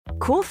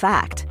Cool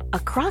fact, a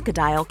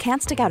crocodile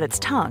can't stick out its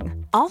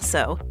tongue.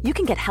 Also, you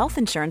can get health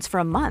insurance for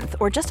a month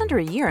or just under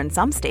a year in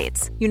some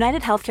states.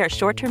 United Healthcare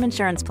short-term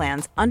insurance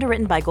plans,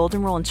 underwritten by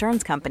Golden Rule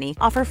Insurance Company,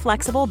 offer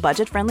flexible,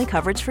 budget-friendly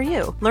coverage for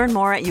you. Learn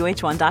more at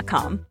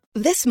uh1.com.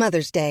 This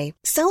Mother's Day,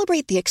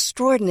 celebrate the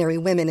extraordinary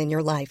women in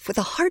your life with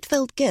a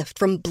heartfelt gift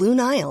from Blue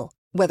Nile.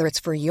 Whether it's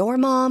for your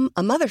mom,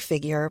 a mother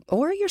figure,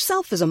 or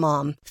yourself as a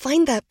mom,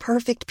 find that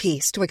perfect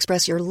piece to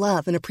express your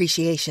love and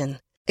appreciation.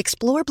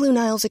 Explore Blue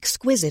Nile's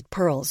exquisite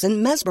pearls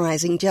and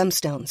mesmerizing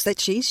gemstones that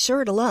she's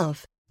sure to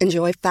love.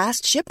 Enjoy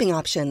fast shipping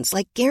options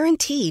like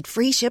guaranteed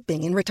free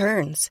shipping and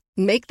returns.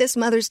 Make this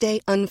Mother's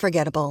Day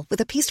unforgettable with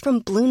a piece from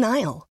Blue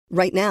Nile.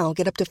 Right now,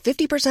 get up to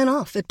 50%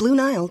 off at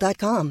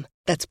BlueNile.com.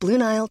 That's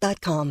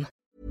BlueNile.com.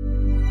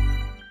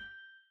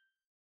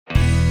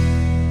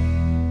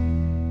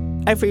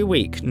 Every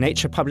week,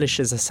 Nature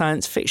publishes a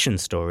science fiction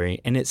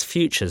story in its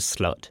Futures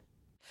slot.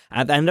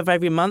 At the end of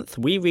every month,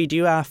 we read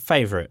you our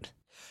favourite.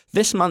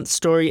 This month's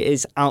story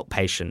is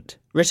Outpatient,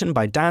 written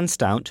by Dan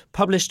Stout,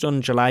 published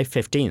on July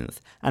 15th,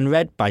 and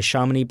read by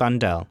Shamini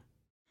Bandel.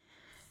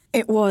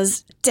 It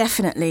was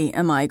definitely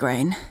a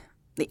migraine.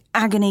 The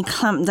agony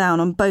clamped down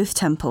on both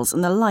temples,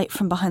 and the light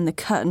from behind the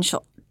curtain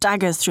shot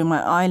daggers through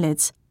my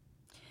eyelids.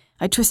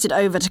 I twisted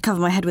over to cover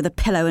my head with a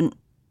pillow and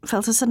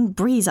felt a sudden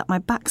breeze up my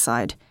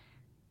backside.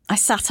 I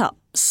sat up,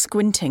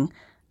 squinting,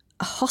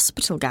 a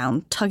hospital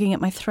gown tugging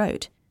at my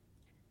throat.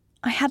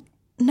 I had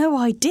no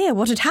idea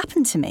what had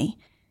happened to me.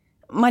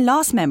 My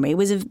last memory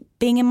was of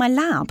being in my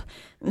lab,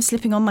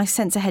 slipping on my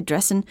sensor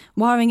headdress and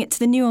wiring it to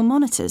the neural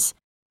monitors.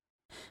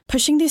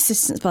 Pushing the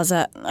assistance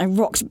buzzer, I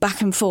rocked back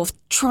and forth,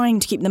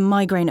 trying to keep the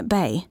migraine at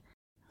bay.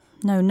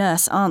 No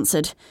nurse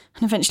answered,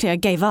 and eventually I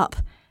gave up.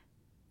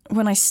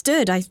 When I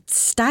stood, I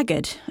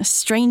staggered, a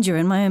stranger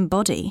in my own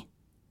body.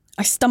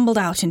 I stumbled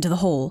out into the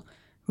hall,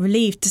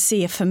 relieved to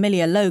see a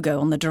familiar logo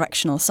on the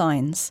directional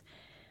signs.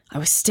 I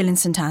was still in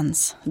St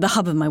Anne's, the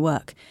hub of my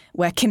work,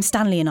 where Kim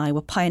Stanley and I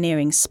were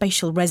pioneering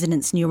spatial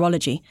resonance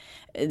neurology,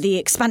 the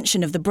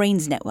expansion of the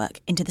brain's network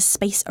into the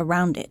space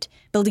around it,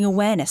 building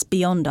awareness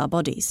beyond our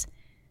bodies.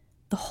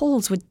 The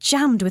halls were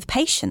jammed with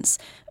patients,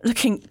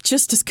 looking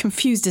just as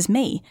confused as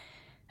me.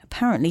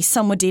 Apparently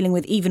some were dealing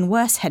with even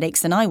worse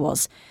headaches than I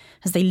was,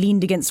 as they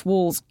leaned against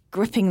walls,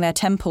 gripping their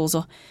temples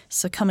or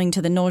succumbing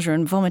to the nausea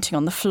and vomiting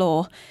on the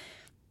floor.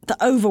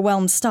 The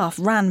overwhelmed staff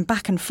ran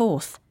back and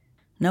forth.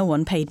 No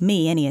one paid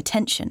me any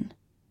attention.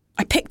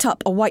 I picked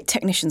up a white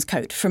technician's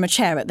coat from a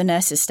chair at the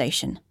nurses'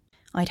 station.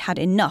 I'd had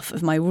enough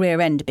of my rear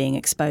end being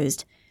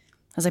exposed.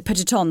 As I put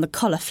it on, the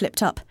collar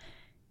flipped up.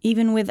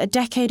 Even with a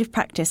decade of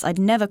practice, I'd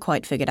never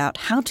quite figured out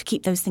how to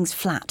keep those things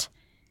flat.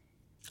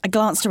 I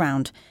glanced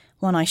around,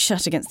 one eye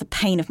shut against the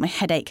pain of my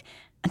headache,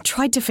 and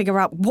tried to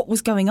figure out what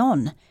was going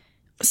on.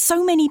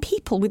 So many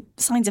people with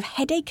signs of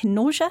headache and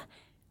nausea.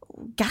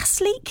 Gas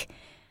leak?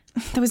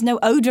 There was no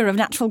odour of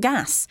natural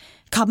gas.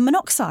 Carbon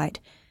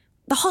monoxide.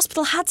 The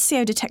hospital had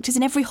CO detectors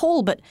in every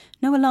hall, but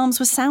no alarms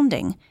were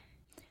sounding.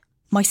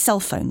 My cell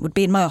phone would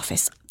be in my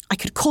office. I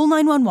could call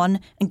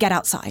 911 and get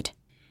outside.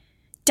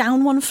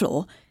 Down one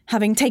floor,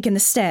 having taken the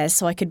stairs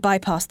so I could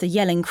bypass the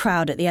yelling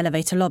crowd at the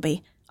elevator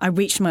lobby, I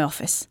reached my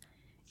office.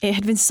 It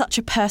had been such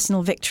a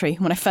personal victory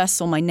when I first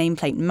saw my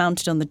nameplate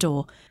mounted on the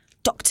door.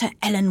 Dr.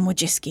 Ellen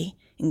Wojcicki,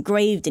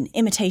 engraved in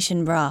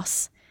imitation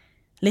brass.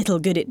 Little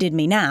good it did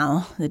me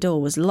now. The door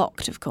was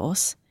locked, of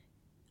course.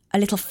 A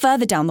little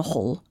further down the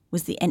hall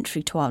was the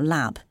entry to our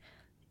lab.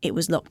 It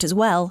was locked as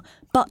well,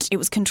 but it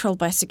was controlled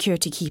by a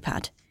security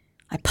keypad.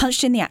 I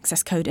punched in the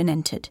access code and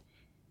entered.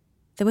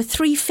 There were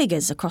 3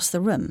 figures across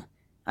the room.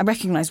 I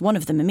recognised one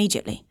of them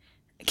immediately.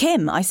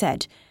 "Kim," I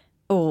said.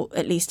 Or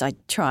at least I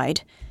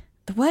tried.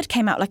 The word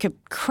came out like a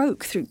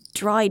croak through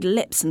dried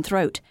lips and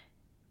throat.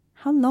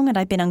 How long had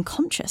I been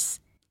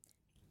unconscious?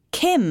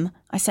 "Kim,"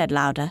 I said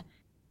louder.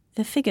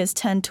 The figures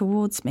turned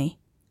towards me.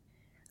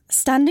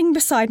 Standing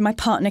beside my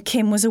partner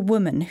Kim was a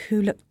woman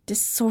who looked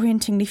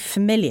disorientingly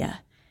familiar.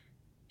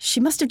 She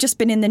must have just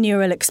been in the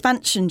neural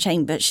expansion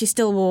chamber. She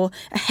still wore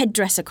a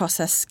headdress across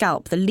her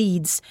scalp, the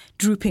leads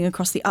drooping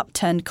across the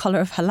upturned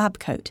collar of her lab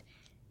coat.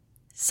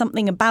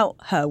 Something about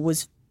her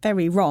was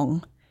very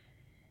wrong.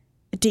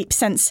 A deep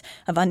sense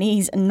of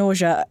unease and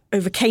nausea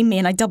overcame me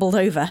and I doubled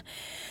over.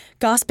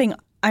 Gasping,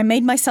 I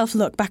made myself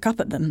look back up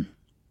at them.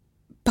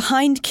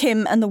 Behind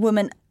Kim and the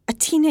woman, a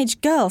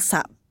teenage girl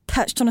sat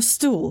perched on a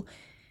stool.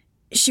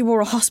 She wore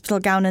a hospital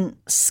gown and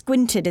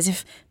squinted as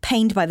if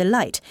pained by the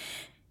light.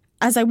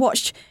 As I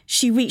watched,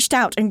 she reached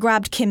out and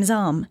grabbed Kim's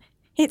arm.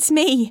 "It's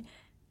me!"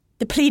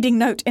 The pleading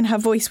note in her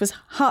voice was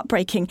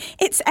heartbreaking.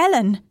 "It's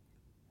Ellen!"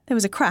 There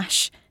was a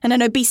crash, and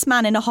an obese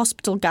man in a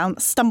hospital gown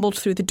stumbled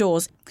through the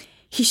doors.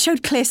 He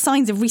showed clear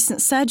signs of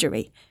recent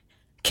surgery.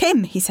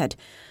 "Kim," he said,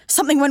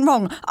 "something went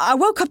wrong. I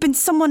woke up in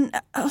someone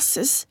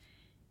else's..."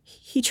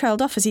 He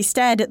trailed off as he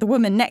stared at the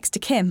woman next to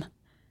Kim.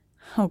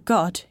 "Oh,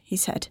 God," he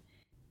said.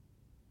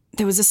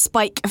 There was a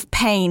spike of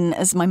pain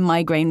as my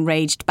migraine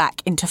raged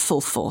back into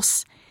full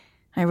force.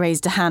 I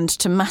raised a hand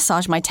to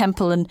massage my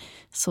temple and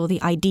saw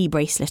the ID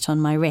bracelet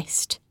on my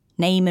wrist,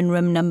 name and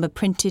room number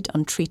printed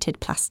on treated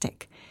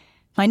plastic.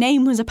 My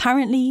name was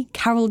apparently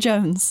Carol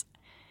Jones.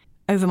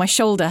 Over my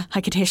shoulder,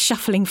 I could hear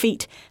shuffling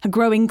feet, a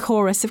growing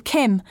chorus of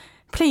Kim,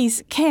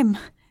 please, Kim,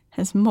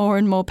 as more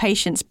and more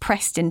patients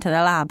pressed into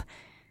the lab.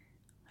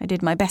 I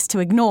did my best to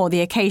ignore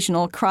the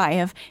occasional cry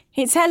of,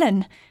 it's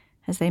Ellen,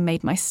 as they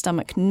made my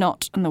stomach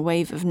knot and the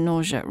wave of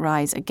nausea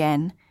rise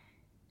again.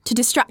 To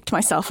distract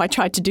myself, I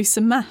tried to do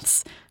some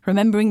maths,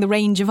 remembering the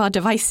range of our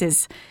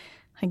devices.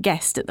 I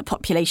guessed at the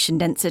population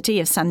density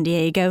of San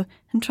Diego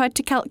and tried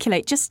to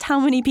calculate just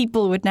how many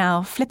people would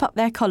now flip up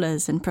their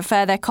collars and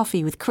prefer their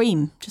coffee with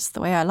cream, just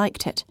the way I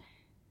liked it.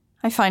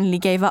 I finally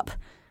gave up,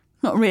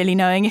 not really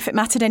knowing if it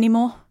mattered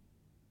anymore.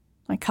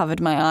 I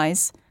covered my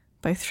eyes,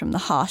 both from the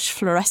harsh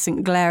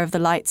fluorescent glare of the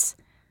lights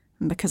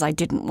and because I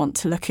didn't want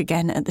to look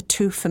again at the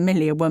too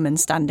familiar woman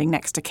standing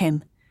next to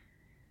Kim.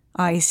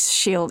 Eyes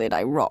shielded,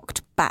 I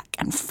rocked back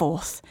and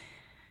forth,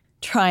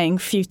 trying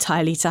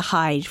futilely to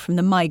hide from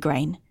the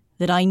migraine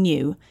that I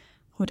knew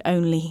would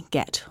only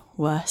get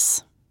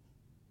worse.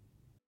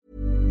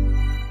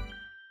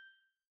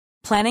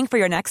 Planning for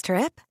your next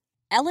trip?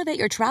 Elevate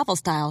your travel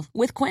style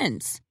with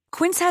Quince.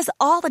 Quince has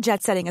all the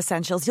jet-setting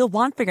essentials you'll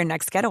want for your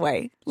next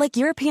getaway, like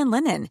European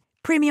linen,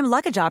 premium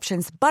luggage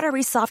options,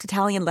 buttery soft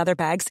Italian leather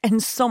bags,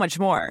 and so much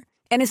more.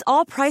 And is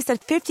all priced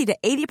at 50 to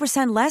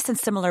 80% less than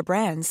similar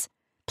brands.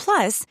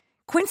 Plus,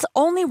 Quince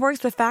only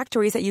works with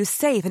factories that use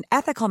safe and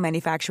ethical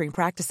manufacturing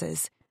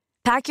practices.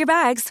 Pack your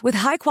bags with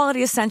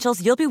high-quality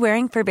essentials you'll be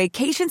wearing for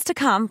vacations to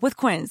come with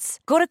Quince.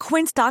 Go to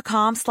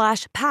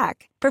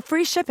quince.com/pack for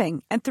free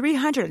shipping and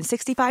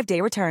 365-day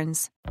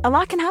returns. A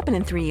lot can happen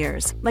in 3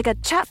 years, like a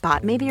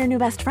chatbot may be your new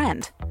best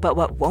friend. But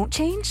what won't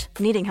change?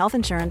 Needing health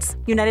insurance.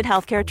 United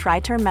Healthcare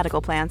Tri-Term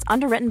Medical Plans,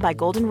 underwritten by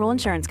Golden Rule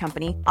Insurance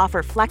Company,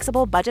 offer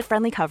flexible,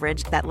 budget-friendly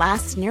coverage that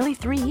lasts nearly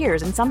 3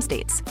 years in some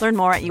states. Learn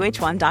more at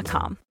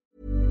uh1.com.